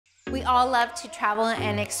We all love to travel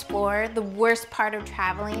and explore. The worst part of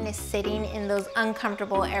traveling is sitting in those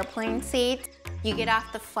uncomfortable airplane seats. You get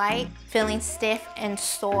off the flight feeling stiff and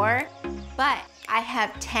sore, but I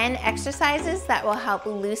have 10 exercises that will help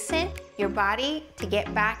loosen your body to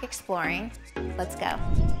get back exploring. Let's go.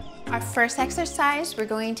 Our first exercise, we're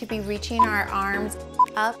going to be reaching our arms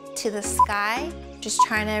up to the sky, just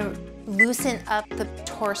trying to loosen up the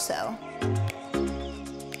torso.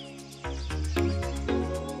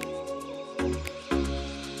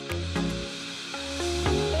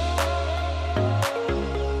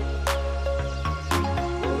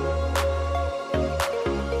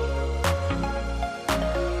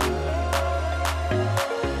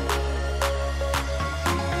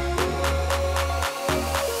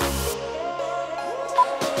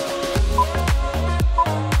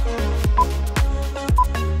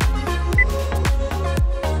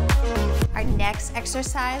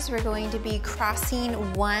 Exercise, we're going to be crossing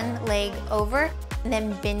one leg over and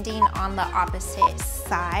then bending on the opposite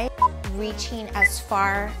side, reaching as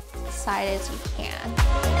far side as you can.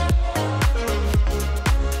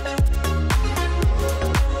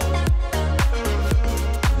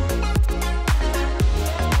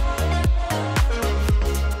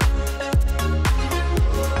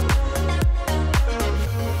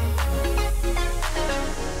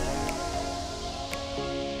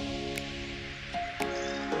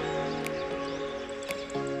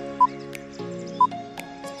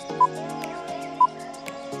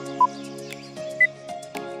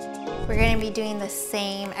 We're going to be doing the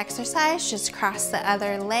same exercise, just cross the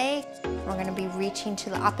other leg. We're going to be reaching to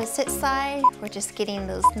the opposite side. We're just getting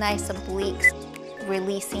those nice obliques,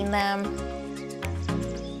 releasing them.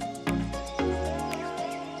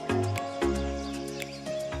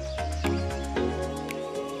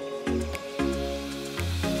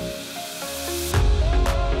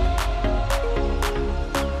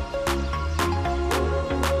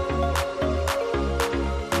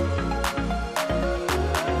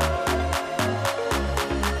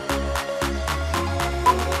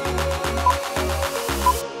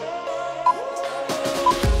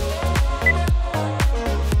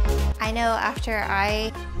 After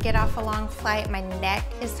I get off a long flight, my neck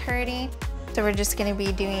is hurting. So we're just gonna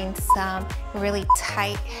be doing some really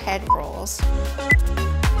tight head rolls.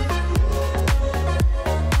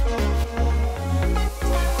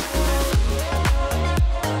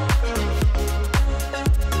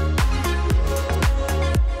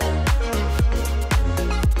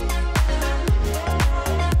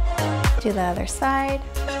 Do the other side.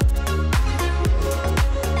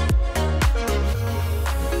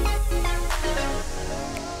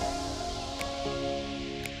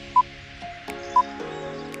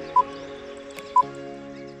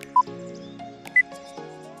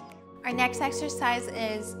 Our next exercise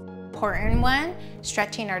is important one,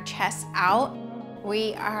 stretching our chest out.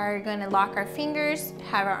 We are gonna lock our fingers,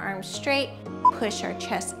 have our arms straight, push our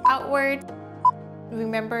chest outward.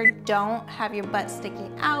 Remember, don't have your butt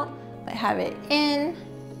sticking out, but have it in.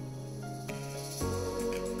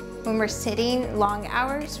 When we're sitting long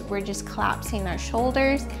hours, we're just collapsing our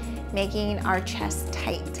shoulders, making our chest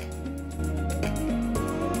tight.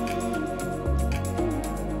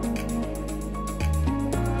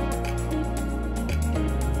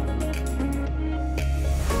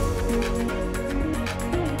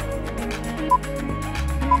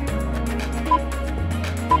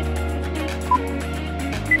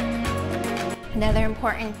 Another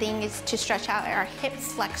important thing is to stretch out our hip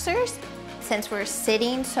flexors. Since we're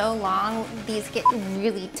sitting so long, these get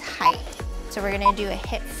really tight. So we're gonna do a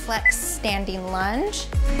hip flex standing lunge.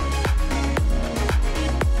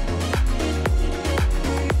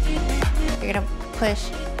 You're gonna push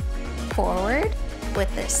forward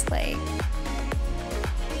with this leg.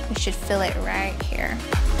 You should feel it right here.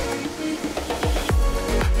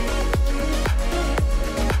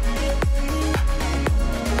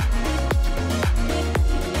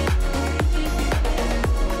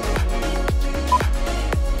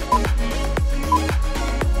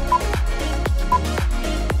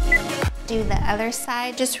 Do the other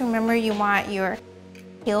side. Just remember you want your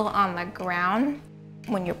heel on the ground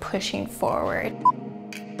when you're pushing forward.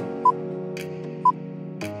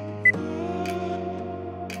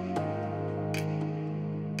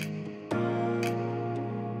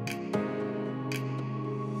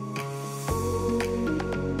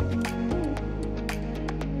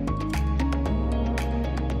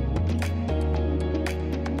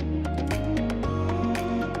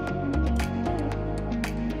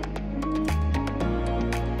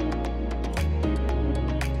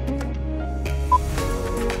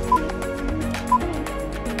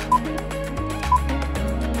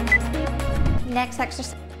 Next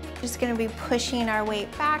exercise, Just gonna be pushing our weight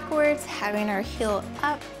backwards, having our heel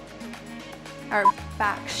up, our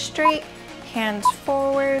back straight, hands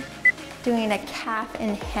forward, doing a calf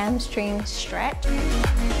and hamstring stretch.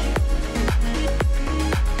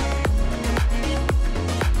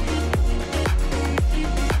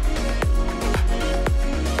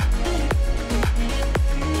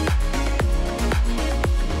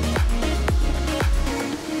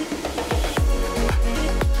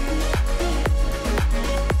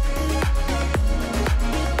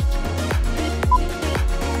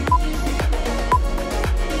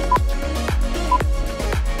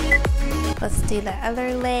 Let's do the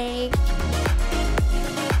other leg.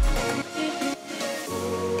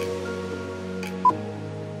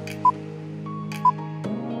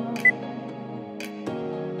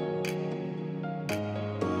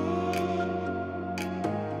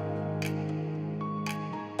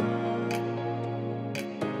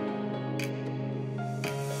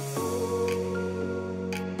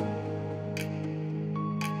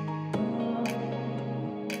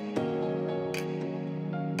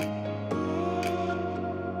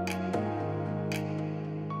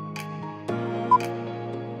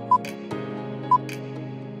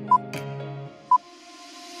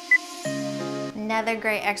 Another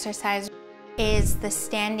great exercise is the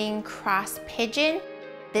standing cross pigeon.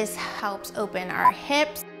 This helps open our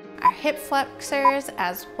hips, our hip flexors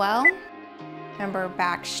as well. Remember,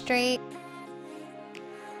 back straight.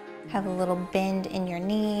 Have a little bend in your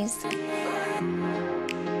knees.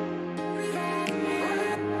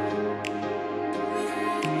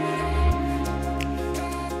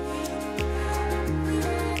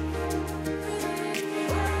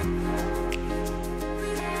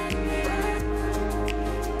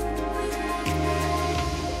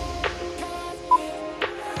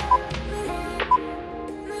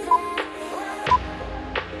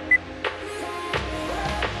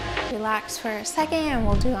 Relax for a second and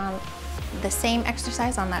we'll do the same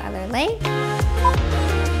exercise on the other leg.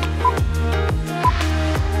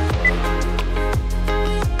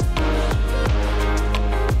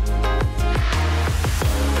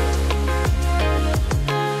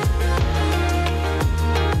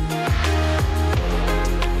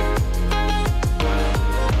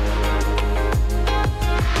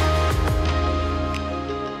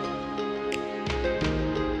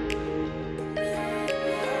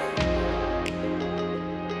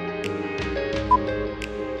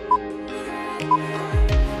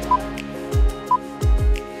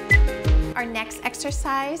 Our next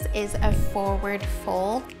exercise is a forward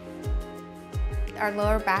fold. Our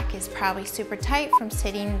lower back is probably super tight from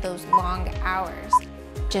sitting those long hours.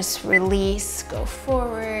 Just release, go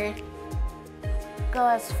forward, go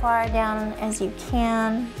as far down as you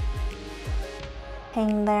can,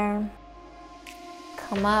 hang there,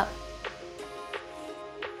 come up,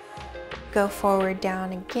 go forward,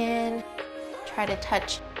 down again, try to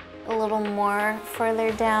touch a little more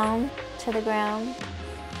further down to the ground.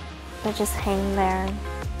 But just hang there.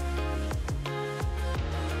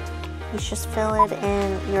 You just feel it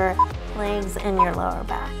in your legs and your lower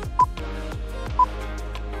back.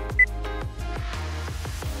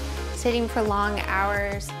 Sitting for long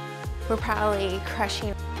hours, we're probably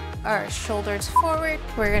crushing our shoulders forward.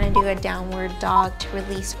 We're gonna do a downward dog to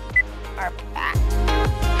release our back.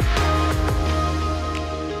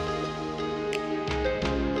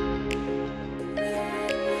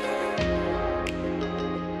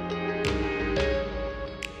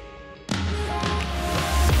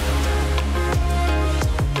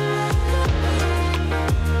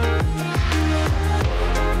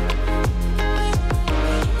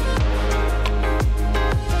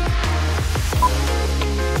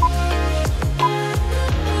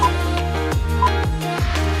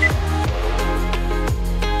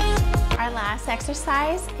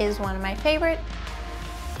 Exercise is one of my favorite,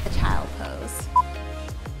 the child pose.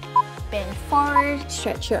 Bend forward,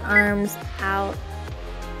 stretch your arms out,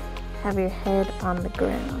 have your head on the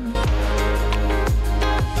ground.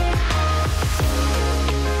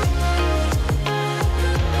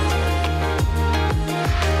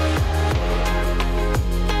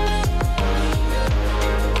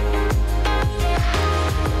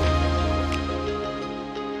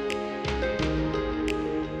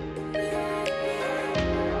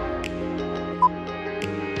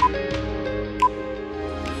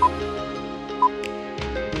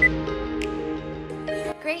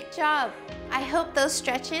 Great job. I hope those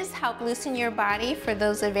stretches help loosen your body for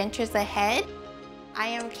those adventures ahead. I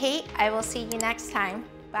am Kate. I will see you next time.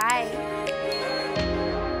 Bye.